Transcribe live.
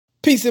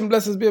Peace and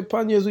blessings be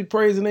upon you as we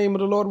praise the name of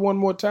the Lord one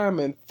more time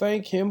and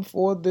thank him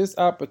for this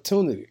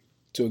opportunity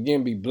to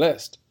again be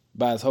blessed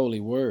by his holy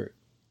word.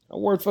 Our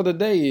word for the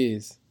day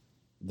is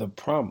the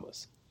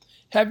promise.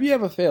 Have you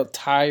ever felt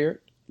tired,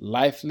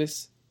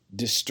 lifeless,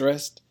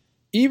 distressed,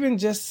 even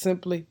just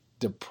simply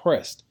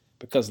depressed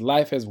because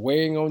life is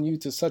weighing on you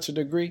to such a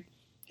degree?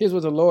 Here's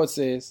what the Lord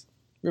says.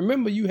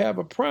 Remember, you have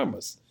a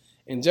promise.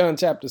 In John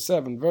chapter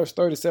 7, verse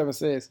 37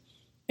 says,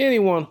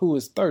 anyone who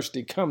is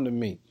thirsty, come to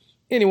me.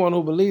 Anyone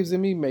who believes in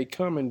me may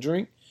come and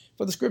drink,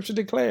 for the scripture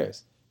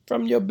declares,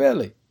 from your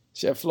belly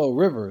shall flow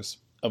rivers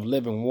of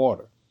living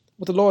water.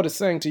 What the Lord is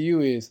saying to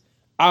you is,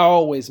 I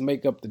always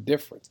make up the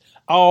difference.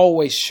 I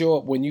always show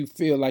up when you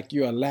feel like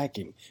you are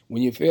lacking,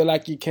 when you feel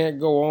like you can't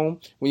go on,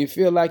 when you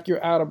feel like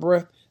you're out of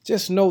breath.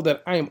 Just know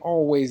that I am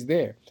always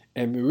there.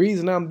 And the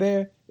reason I'm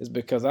there is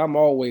because I'm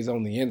always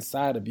on the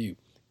inside of you.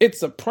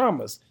 It's a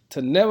promise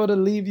to never to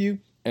leave you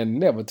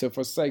and never to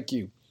forsake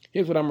you.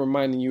 Here's what I'm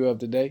reminding you of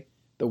today.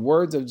 The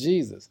words of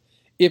Jesus.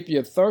 If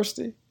you're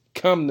thirsty,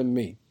 come to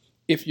me.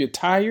 If you're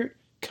tired,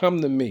 come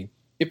to me.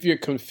 If you're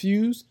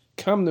confused,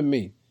 come to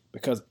me.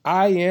 Because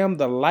I am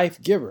the life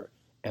giver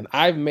and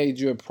I've made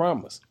you a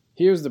promise.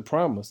 Here's the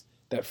promise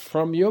that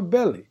from your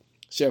belly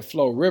shall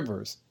flow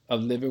rivers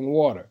of living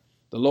water.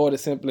 The Lord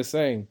is simply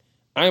saying,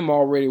 I'm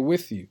already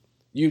with you.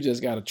 You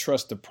just got to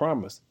trust the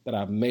promise that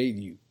I've made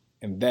you.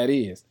 And that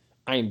is,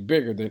 I'm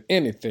bigger than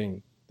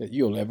anything that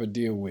you'll ever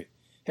deal with.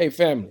 Hey,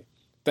 family.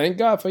 Thank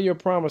God for your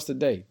promise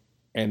today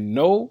and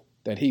know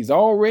that he's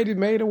already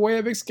made a way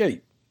of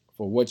escape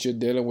for what you're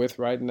dealing with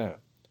right now.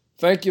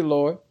 Thank you,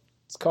 Lord.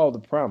 It's called the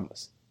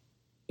promise.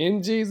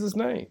 In Jesus'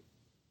 name,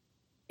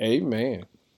 amen.